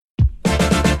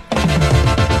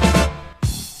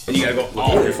And you gotta go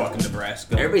all through fucking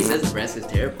Nebraska. Everybody says Nebraska's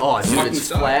terrible. Oh, dude, fucking it's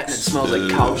sucks. flat and it smells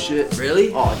like cow shit.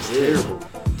 Really? Oh, it's terrible.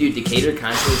 Dude, Decatur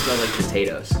constantly smells like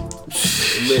potatoes.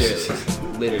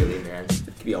 Literally, man. It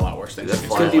could be a lot worse than Dude, that.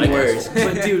 that's Could be Like worse.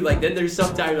 But dude, like then there's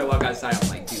sometimes I walk outside, I'm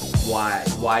like, dude, why?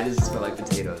 Why does it smell like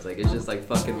potatoes? Like it's just like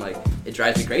fucking like it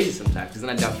drives me crazy sometimes. Because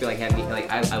then I don't feel like having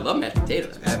I love mashed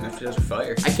potatoes. Mashed potatoes are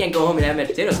fire. I can't go home and have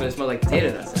mashed potatoes when it smells like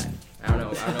potatoes outside. I don't know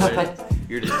what it is.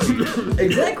 You're just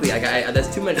Exactly. Like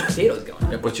that's too many potatoes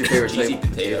going. What's your favorite cheesy type?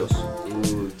 potatoes.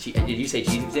 Ooh, did you say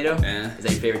cheesy potato? Yeah. Is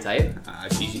that your favorite type?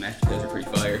 Cheesy mashed potatoes are pretty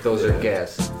fire. Those are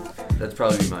gas. That's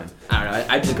probably mine. I don't know.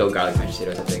 I'd just go garlic mashed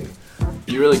potatoes. I think.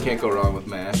 You really can't go wrong with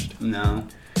mashed. No.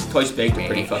 Twice baked are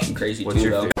pretty fucking crazy What's too,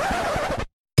 your though.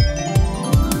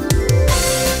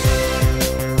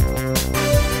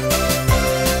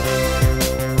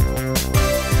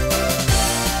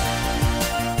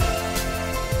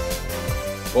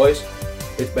 Boys,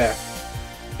 it's back.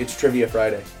 It's Trivia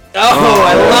Friday. Oh,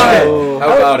 I love it.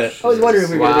 How about it? I was wondering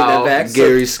if we were gonna bring that back.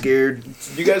 Gary's scared. Do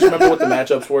you guys remember what the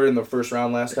matchups were in the first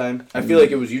round last time? I feel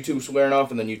like it was you two squaring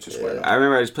off and then you two squaring off. I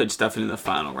remember I just played stuff in the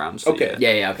final round. So Okay.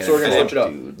 Yeah. Okay. So we're gonna that's switch it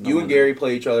up. Dude, You no and Gary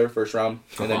play each other first round,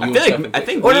 and then you I and feel Stefan like I play.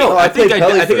 think Oh, no, I played think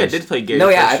Pelly I first. did play Gary. No,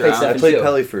 yeah, I first played round. I Stefan played too.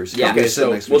 Pelly first. Yeah. Okay, Okay,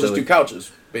 so next to we'll each just other. do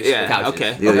couches, basically. Yeah. Couches.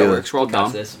 Okay. Yeah, Okay. yeah. Works. We're all Couch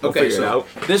down. this. We'll Okay, figure it so out.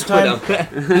 this We're time,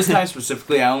 this time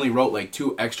specifically, I only wrote like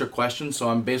 2 extra questions, so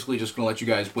I'm basically just gonna let you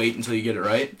guys wait until you get it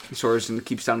right. Sora's gonna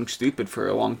keep sounding stupid for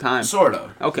a long time. Sort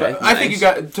of. Okay, I think nice. you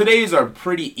got today's are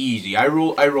pretty easy. I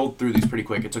rolled through these pretty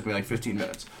quick. It took me like 15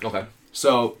 minutes. Okay.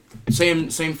 So same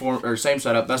form or same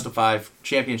setup. Best of 5.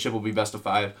 Championship will be best of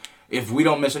 5. If we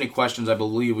don't miss any questions, I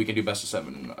believe we can do best of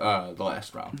 7 the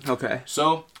last round. Okay.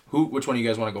 So which one of you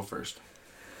guys want to go first?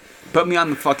 Put me on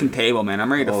the fucking table, man.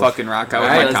 I'm ready to fucking rock out All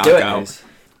with right, my let's do it. taco.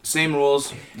 Same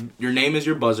rules. Your name is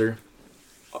your buzzer.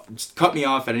 Just cut me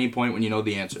off at any point when you know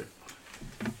the answer.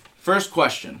 First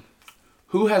question.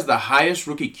 Who has the highest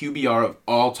rookie QBR of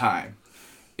all time?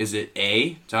 Is it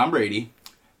A, Tom Brady,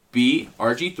 B,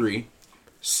 RG3,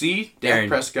 C, Dak Aaron.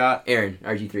 Prescott, Aaron,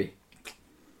 RG3.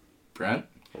 Brent,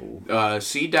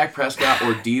 C, Dak Prescott,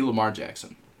 or D, Lamar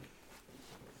Jackson?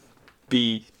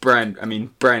 Brent,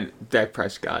 Dak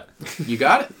Prescott. You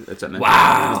got it. That's what I meant.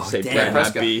 Wow, to say damn. Brent, not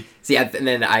Prescott. B. See, and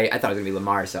then I thought it was gonna be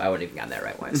Lamar, so I wouldn't even gotten that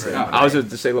right once. So. I was about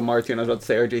to say Lamar too, and I was about to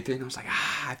say RJ3, and I was like,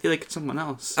 I feel like it's someone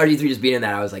else. RG3 just being in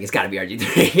that, I was like, it's gotta be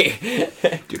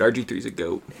RG3. Dude, RG3's a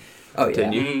goat. Oh yeah.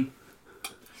 Continue. Mhm.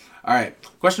 All right.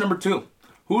 Question number 2.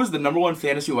 Who was the number 1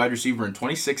 fantasy wide receiver in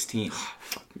 2016?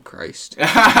 Christ.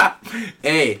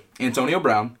 A, Antonio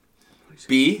Brown,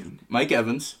 B, Mike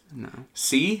Evans, No.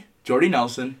 C, Jordy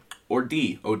Nelson, or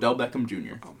D, Odell Beckham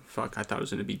Jr. Oh, fuck. I thought it was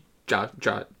going to be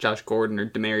Josh Gordon or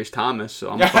Demaryius Thomas,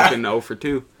 so I'm fucking 0 for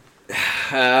 2. Could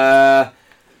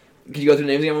you go through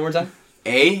the names again one more time?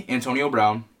 A, Antonio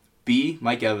Brown, B,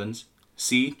 Mike Evans,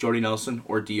 C, Jordy Nelson,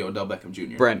 or D, Odell Beckham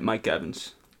Jr. Brent, Mike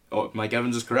Evans. Oh, Mike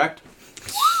Evans is correct.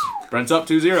 Brent's up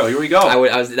 2-0. Here we go. That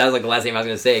was like the last name I was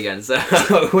gonna say again. So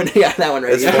when I got that one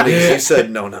right. It's funny 'cause you said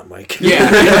no, not Mike. Yeah,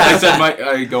 I said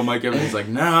I go Mike Evans. He's like,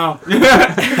 no.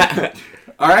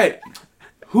 All right.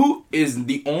 Who is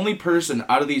the only person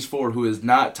out of these 4 who is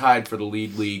not tied for the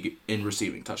league in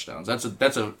receiving touchdowns? That's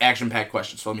a action-packed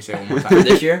question. So let me say it one more For time.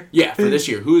 this year? Yeah, for this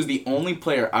year, who is the only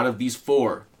player out of these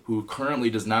 4 who currently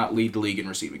does not lead the league in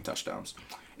receiving touchdowns?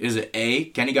 Is it A,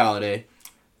 Kenny Galladay,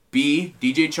 B,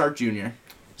 DJ Chark Jr.,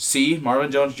 C,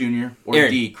 Marvin Jones Jr., or Aaron.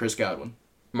 D, Chris Godwin?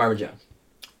 Marvin Jones.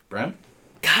 Brent?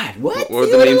 God, what? What were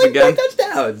the names again?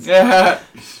 Touchdowns. A,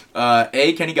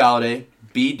 Kenny Galladay,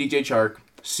 B, DJ Chark,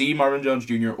 C, Marvin Jones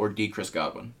Jr., or D, Chris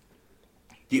Godwin.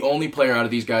 The only player out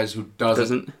of these guys who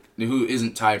who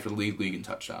isn't tied for the league in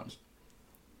touchdowns.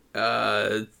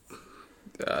 Kenny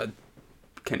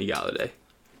Galladay.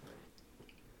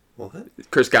 What?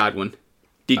 Chris Godwin.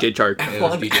 DJ Chark. It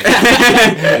was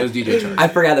DJ. It was DJ Chark. I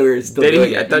forgot that we were still Didn't doing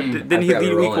he, it. didn't he forgot we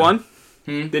lead were week rolling. 1?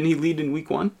 Hmm? Didn't he lead in week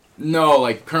 1? No,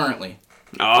 like currently.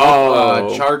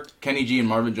 Oh. Chark, Kenny G, and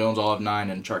Marvin Jones all have 9,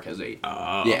 and Chark has 8.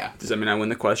 Yeah. Does that mean I win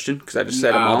the question? Because I just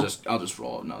said them all. I'll just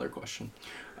roll another question.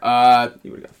 You would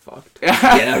have got fucked. Yeah,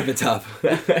 that would be tough.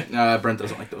 Brent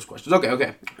doesn't like those questions.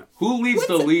 Okay. Who leads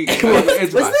the league? What's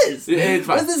It's fine. this? It's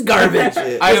fine. What's this garbage?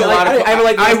 I have a lot of. I have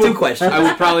like I these two will- questions. I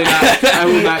will probably not. I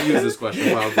will not use this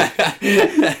question. Probably.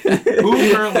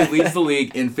 Who currently leads the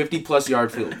league in 50-plus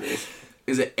yard field goals?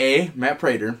 Is it A, Matt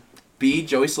Prater, B,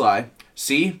 Joey Sly,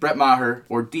 C, Brett Maher,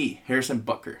 or D, Harrison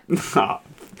Butker?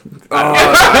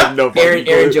 I have no fucking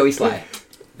clue. Aaron Joey Sly.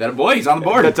 That a boy? He's on the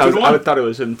board. That's, 2-1. I thought it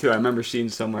was him too. I remember seeing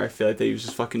somewhere. I feel like that he was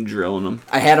just fucking drilling them.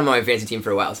 I had him on my fantasy team for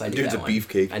a while, so I knew Dude's that a one.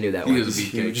 beefcake. I knew that He one. is a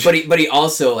beefcake. But he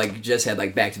also like just had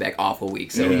like back-to-back awful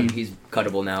weeks, so he's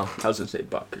cuttable now. I was gonna say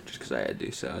Bucker just because I had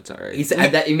to, so it's all right. He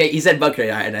said he said Bucker,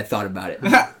 and I thought about it.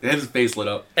 His face lit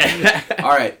up. All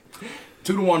right.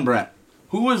 2-1, Brent.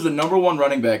 Who was the number one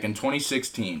running back in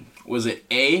 2016? Was it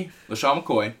A, LaShawn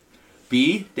McCoy,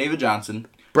 B, David Johnson?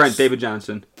 Brent David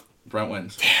Johnson. Brent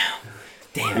wins.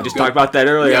 Damn. We just talked about that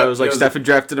earlier. Yeah, I was like, it was- Stefan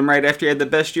drafted him right after he had the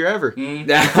best year ever. Damn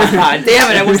it!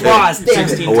 I was lost. Damn it.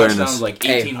 16 Awareness. touchdowns, like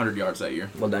Hey. 1,800 yards that year.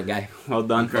 Well done, guy. Well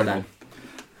done. Well done.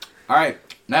 All right,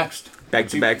 next.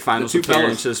 Back-to-back finals the two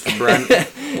fellas. appearances for Brent.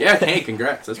 Yeah, hey,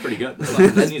 congrats. That's pretty good.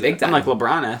 That's big time. I'm like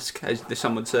LeBron-esque, as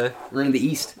some would say. We're in the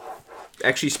East.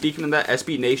 Actually, speaking of that,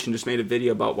 SB Nation just made a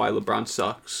video about why LeBron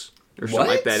sucks. Or something What?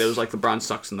 like that. It was like LeBron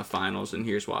sucks in the finals, and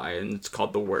here's why. And it's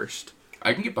called The Worst.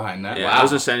 I can get behind that. Yeah, Wow. I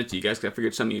was going to send it to you guys because I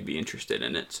figured some of you'd be interested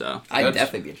in it, so. I'd That's-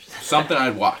 definitely be interested. Something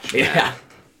I'd watch. Yeah.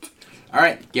 All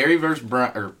right, Gary versus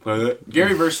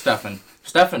Gary versus Stefan.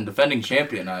 Stefan, defending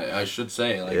champion, I should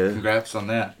say. Like, Yeah. congrats on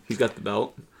that. He's got the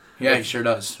belt. Yeah, he sure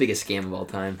does. Biggest scam of all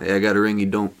time. Hey, I got a ring. You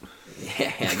don't.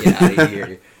 Yeah, get out of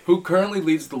here. Who currently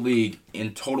leads the league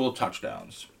in total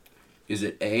touchdowns? Is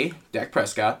it A, Dak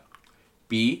Prescott,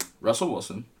 B, Russell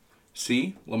Wilson,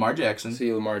 C, Lamar Jackson,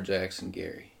 See Lamar Jackson,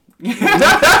 Gary. That's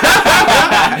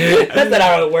not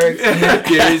how it works.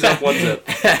 Gary's up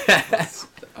 1-0.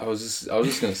 I was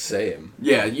just gonna say him.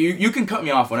 Yeah, you can cut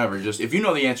me off whenever. Just if you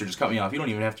know the answer, just cut me off. You don't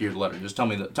even have to hear the letter. Just tell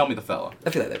me the fella. I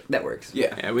feel like that works.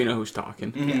 Yeah. Yeah, we know who's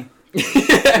talking.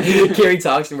 Gary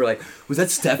talks and we're like, was that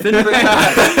Stefan?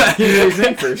 He's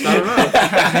in first. I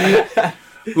don't know.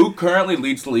 Who currently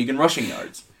leads the league in rushing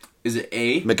yards? Is it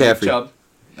A, McCaffrey. Chubb?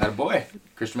 That boy,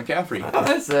 Christian McCaffrey. Oh,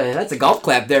 that's a golf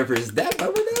clap there for his dad.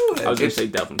 What we're doing? I was going to say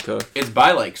Devin Cook. It's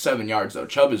by like 7 yards though.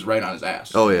 Chubb is right on his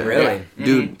ass. Oh yeah. Really?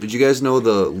 Dude, did you guys know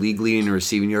the league leading in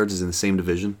receiving yards is in the same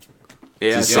division?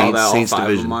 Yeah, I It's the saw that. All Saints five of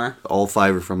division. them are. All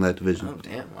 5 are from that division. Oh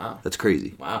damn! Wow. That's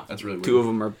crazy. Wow. That's really weird. 2 of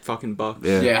them are fucking Bucks.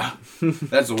 Yeah. Yeah,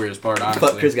 that's the weirdest part, But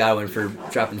honestly. Chris Godwin for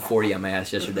dropping 40 on my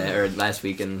ass yesterday or last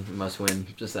week and must win.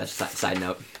 Just that side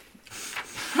note.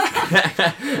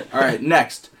 All right,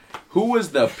 next. Who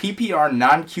was the PPR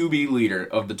non-QB leader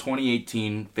of the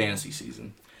 2018 fantasy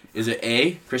season? Is it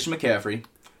A, Christian McCaffrey,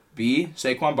 B,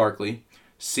 Saquon Barkley,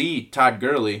 C, Todd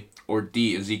Gurley, or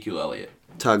D, Ezekiel Elliott?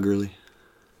 Todd Gurley.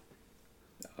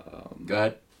 Go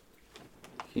ahead.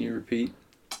 Can you repeat?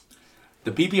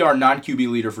 The PPR non-QB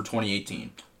leader for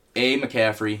 2018. A,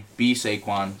 McCaffrey, B,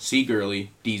 Saquon, C,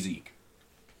 Gurley, D, Zeke.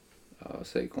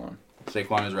 Saquon.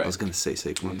 Saquon is I right. was gonna say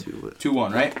Saquon too, but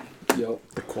 2-1, right? Yep.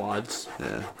 The quads.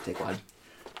 yeah. Take one.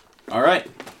 All right,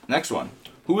 next one.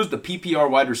 Who was the PPR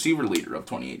wide receiver leader of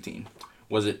 2018?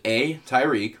 Was it A,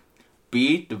 Tyreek,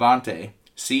 B, Devontae,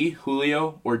 C,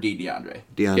 Julio, or D, DeAndre?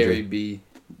 DeAndre. Gary B.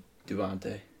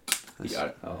 Devontae. You got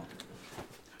it. Oh.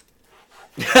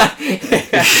 Would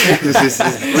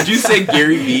you say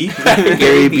Gary B?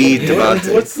 Gary B.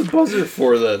 Devontae. What's the buzzer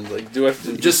for then? Like, do I have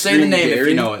to Just say the scream name if Gary?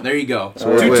 you know it. There you go. So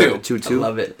wait, 2-2. wait, 2-2? I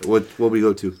love it. What we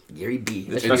go to? Gary B.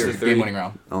 That's It's your the game-winning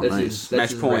round. Oh, That's nice. his, that's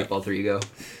Match his point. rap. All three you go.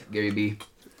 Gary B.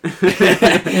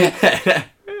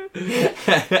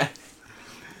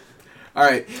 All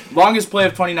right, longest play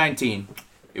of 2019.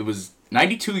 It was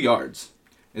 92 yards.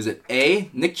 Is it A,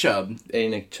 Nick Chubb? A.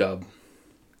 Nick Chubb.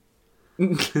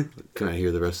 Can I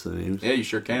hear the rest of the names? Yeah, you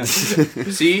sure can.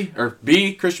 C, or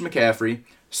B, Christian McCaffrey.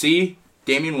 C,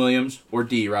 Damian Williams, or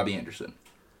D, Robbie Anderson.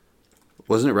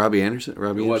 Wasn't it Robbie Anderson? It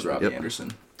was Robbie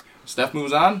Anderson. Steph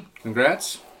moves on.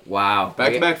 Congrats. Wow.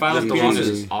 Back-to-back finals The Easy.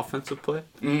 appearances. longest offensive play.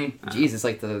 Jeez, it's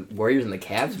like the Warriors and the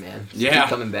Cavs, man. Just Yeah. keep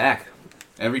coming back.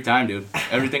 Every time, dude.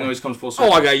 Everything always comes full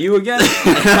circle. Oh, I got you again?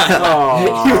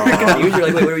 Oh. You were confused. You're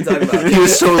like, wait, what are we talking about? He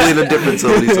was totally in a different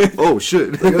zone. He's like, oh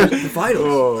shit. The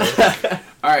finals.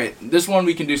 All right, this one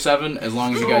we can do 7 as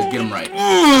long as you guys get them right.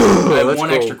 I have let's one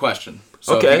go. extra question.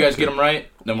 So if Okay. you guys get them right,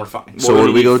 then we're fine. So what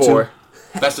do we go to? for?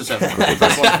 Best of 7. First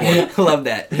one's 4. Love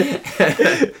that.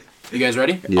 You guys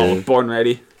ready? Yeah. Oh, born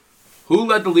ready. Who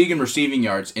led the league in receiving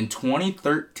yards in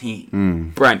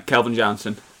 2013? Brent, Calvin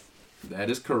Johnson. That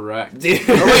is correct. Dude.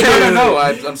 Oh, wait, no.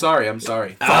 I'm sorry. I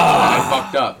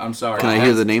fucked up. I'm sorry. Can I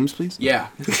hear the names, please? Yeah.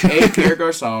 A, Pierre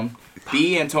Garcon.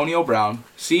 B, Antonio Brown.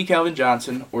 C, Calvin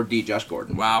Johnson. Or D, Josh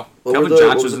Gordon. Wow. What Calvin were the-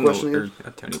 what Johnson was was the in the question again?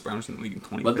 Antonio Brown was in the league in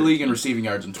 2013. Led the league in receiving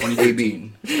yards in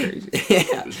 2013. Crazy.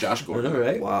 It was Josh All Gordon.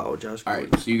 right. Wow, Josh. All right,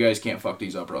 so you guys can't fuck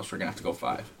these up or else we're going to have to go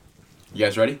 5. You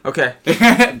guys ready? Okay.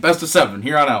 Best of 7,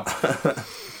 here on out.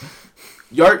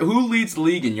 Who leads the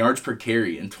league in yards per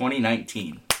carry in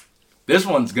 2019? This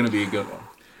one's going to be a good one.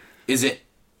 Is it...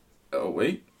 Oh,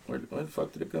 wait. Where the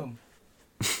fuck did it go?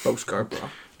 Bo Scarborough.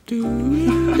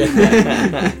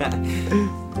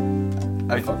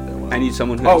 I fucked that one. I need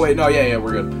someone who. Oh wait, no, yeah,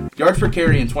 we're good. Yards per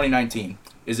carry in 2019.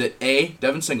 Is it A,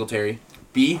 Devin Singletary,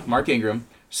 B, Mark Ingram,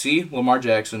 C, Lamar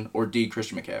Jackson, or D,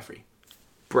 Christian McCaffrey?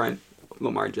 Brent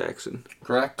Lamar Jackson.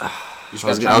 Correct. You just I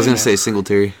was gotta chime gonna in say there.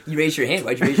 Singletary. You raised your hand.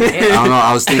 Why'd you raise your I hand? don't know.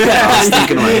 I was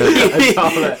thinking in my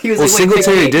head. He was Well, like, wait,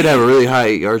 Singletary wait. did have a really high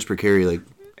yards per carry, like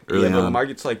early Yeah, but on. Lamar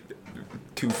gets like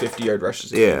 250-yard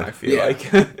rushes. Yeah. I feel Yeah.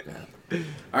 like.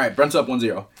 All right, Brent's up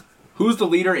 1-0. Who's the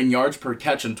leader in yards per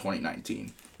catch in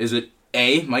 2019? Is it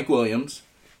A, Mike Williams,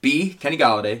 B, Kenny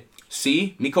Galladay,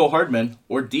 C, Mecole Hardman,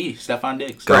 or D, Stephon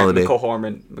Diggs? Galladay.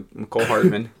 McCole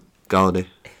Hardman. Galladay.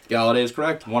 Galladay is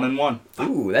correct. 1-1.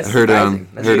 Ooh, that's I heard it surprising. on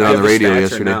That's heard it Do you on have the radio stats or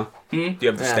yesterday. no? Do you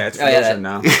have the Yeah. stats for Oh, yeah, those or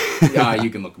that- no? You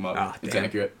can look him up. Ah, It's damn.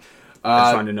 accurate. I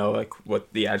just wanted to know like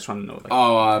what the. I just wanted to know like.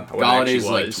 what it Galladay's actually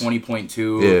like was.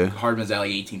 20.2. Yeah. Hardman's at like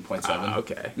 18.7.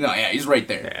 Okay. No, yeah, he's right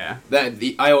there. Yeah.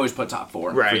 I always put top 4.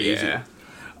 Right. Pretty easy.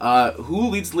 Yeah. Who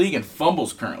leads the league in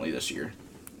fumbles currently this year?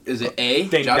 Is it A,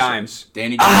 Danny Dimes.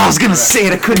 Danny Dimes. Ah, I was gonna Correct. say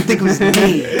it. I couldn't think of his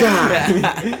name. God.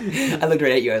 I looked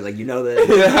right at you. I was like, you know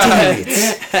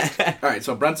that. All right,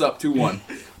 so Brent's up 2-1.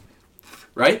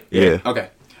 Right? Yeah. Okay.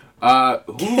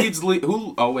 Who leads the league?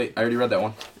 Oh wait, I already read that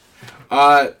one.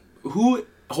 Who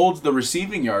holds the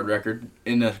receiving yard record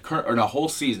in the current or in a whole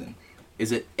season?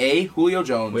 Is it A, Julio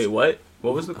Jones? Wait, what?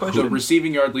 What was the The question?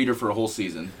 receiving yard leader for a whole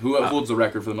season. Who holds the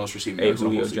record for the most receiving A. yards in a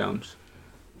whole Julio season? Jones.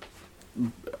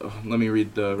 Let me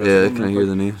read the rest Yeah, of them can I real hear quick.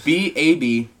 the names? B,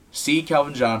 AB, C,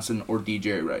 Calvin Johnson, or D,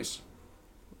 Jerry Rice?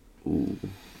 Ooh.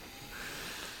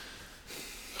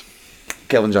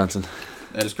 Kelvin Johnson.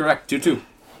 That is correct. 2-2.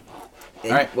 All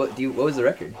right. What was the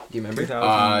record? Do you remember?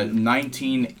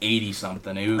 1980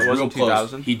 something. It was It real wasn't close.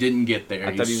 2000? He didn't get there.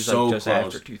 I thought he was so like just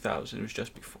close. after 2000. It was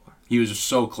just before. He was just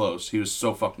so close. He was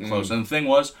so fucking close. And the thing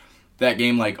was, that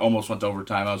game like almost went to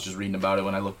overtime. I was just reading about it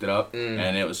when I looked it up,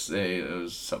 and it was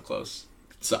so close.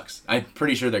 It sucks. I'm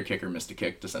pretty sure their kicker missed a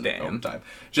kick to send it to Damn. overtime.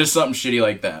 Just something shitty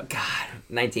like that. God,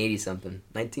 1980 something.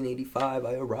 1985,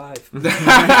 I arrived.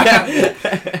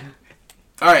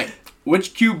 All right.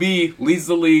 Which QB leads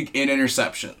the league in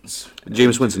interceptions?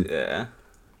 James Winston. Yeah.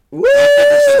 Woo!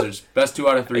 Scissors. Best 2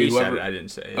 out of 3. You said Whoever. it. I didn't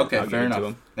say it. Okay, I'll give fair it to enough.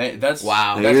 him. Hey, that's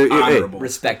Wow. That's Hey, honorable.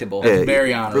 Respectable. Yeah.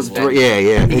 Very honorable.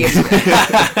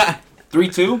 Yeah.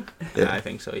 3-2. Yeah, I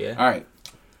think so. Yeah. All right.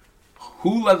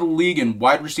 Who led the league in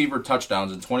wide receiver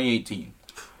touchdowns in 2018?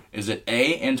 Is it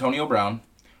A, Antonio Brown,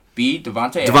 B,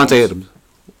 Devontae Adams.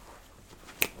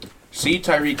 C,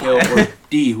 Tyreek Hill, or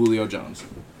D, Julio Jones?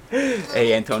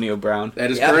 Hey, Antonio Brown.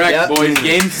 That is Yep, correct, yep. boys.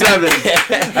 Game 7. I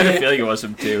had a feeling it was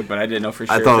him too, but I didn't know for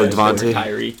sure. I thought it if was Devontae.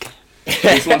 Tyreek.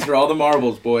 This one's for all the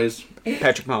marbles, boys.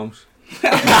 Patrick Mahomes.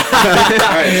 All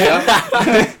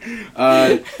right,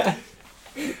 Steph.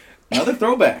 Another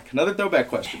throwback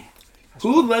question.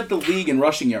 Who led the league in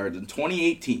rushing yards in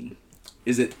 2018?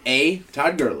 Is it A,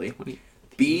 Todd Gurley,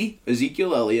 B,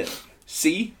 Ezekiel Elliott,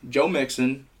 C, Joe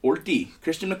Mixon, or D,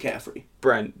 Christian McCaffrey?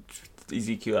 Brent.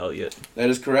 Ezekiel Elliott. That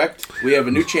is correct. We have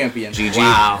a new champion. GG.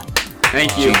 Wow.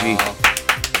 Thank you.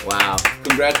 Wow.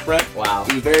 Congrats, Brent. Wow.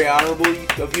 It was very honorable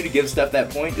of you to give Steph that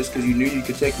point just because you knew you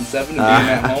could take from 7 and be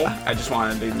at home. I just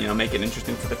wanted to, make it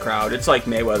interesting for the crowd. It's like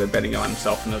Mayweather betting on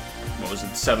himself in the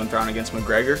 7th round against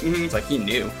McGregor. It's like he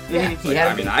knew. Yeah, It's he like, had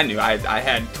I mean, I knew. I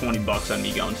had $20 on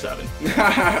me going 7.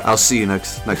 I'll see you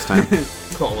next time.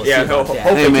 Cool, we'll Yeah, see about hopefully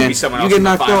that. Hey, it man, can be someone you else get in the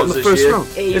knocked out finals in the this first year. round.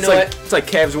 Hey, you It's know like what? it's like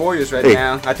Cavs Warriors right Hey,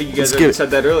 now. I think you guys let's get it.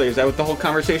 said that earlier. Is that what the whole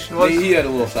conversation was? He had a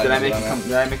little side Did I note make on you that. come?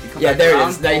 Did I make you come? Yeah, back there around? it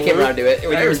is. Now you came around to it. When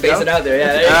There you were we spacing go. out there,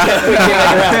 yeah. We came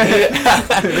back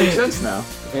around. It makes sense now.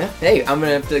 Yeah. Hey, I'm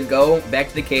gonna have to go back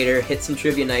to Decatur, hit some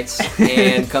trivia nights,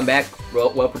 and come back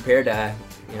well prepared.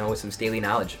 With some Staley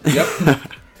knowledge. Yep.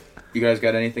 You guys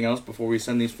got anything else before we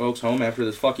send these folks home after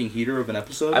this fucking heater of an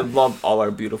episode? I love all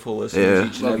our beautiful listeners Yeah.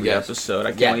 each and Love every you guys. episode. I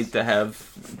can't Yes. wait to have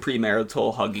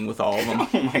premarital hugging with all of them.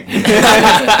 Oh my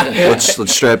god.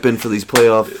 let's strap in for these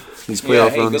playoff Yeah, playoff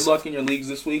hey, runs. good luck in your leagues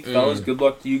this week, fellas. Good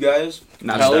luck to you guys.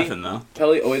 Not Pelly, Stefan though.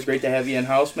 Pelly, always great to have you in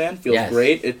house, man. Feels Yes.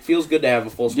 great. It feels good to have a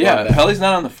full squad Yeah, back. Pelly's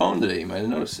not on the phone today. You might have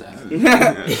noticed that.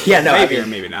 Yeah, no, Maybe or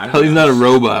maybe not. Pelly's not a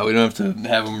robot. We don't have to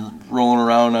have him rolling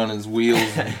around on his wheels.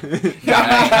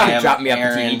 drop me up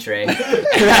the TV tray.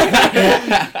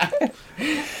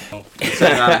 So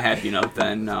on a happy note,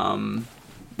 then. Oh,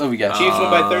 we got Chiefs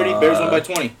won by 30, Bears won by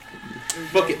 20.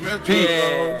 Book it.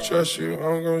 Trust you,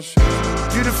 I'm gonna shoot.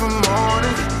 Beautiful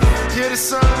morning, yeah, the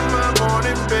sun in my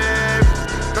morning, babe.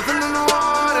 Nothing in the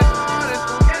water.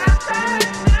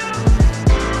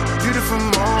 Beautiful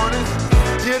morning,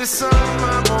 yeah, the sun in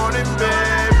my morning,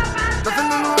 babe. Nothing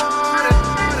in the water.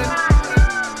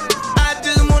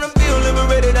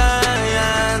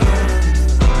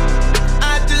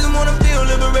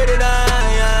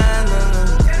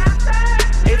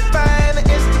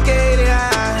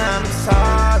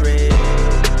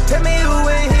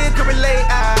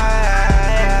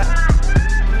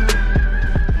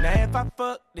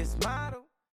 this model.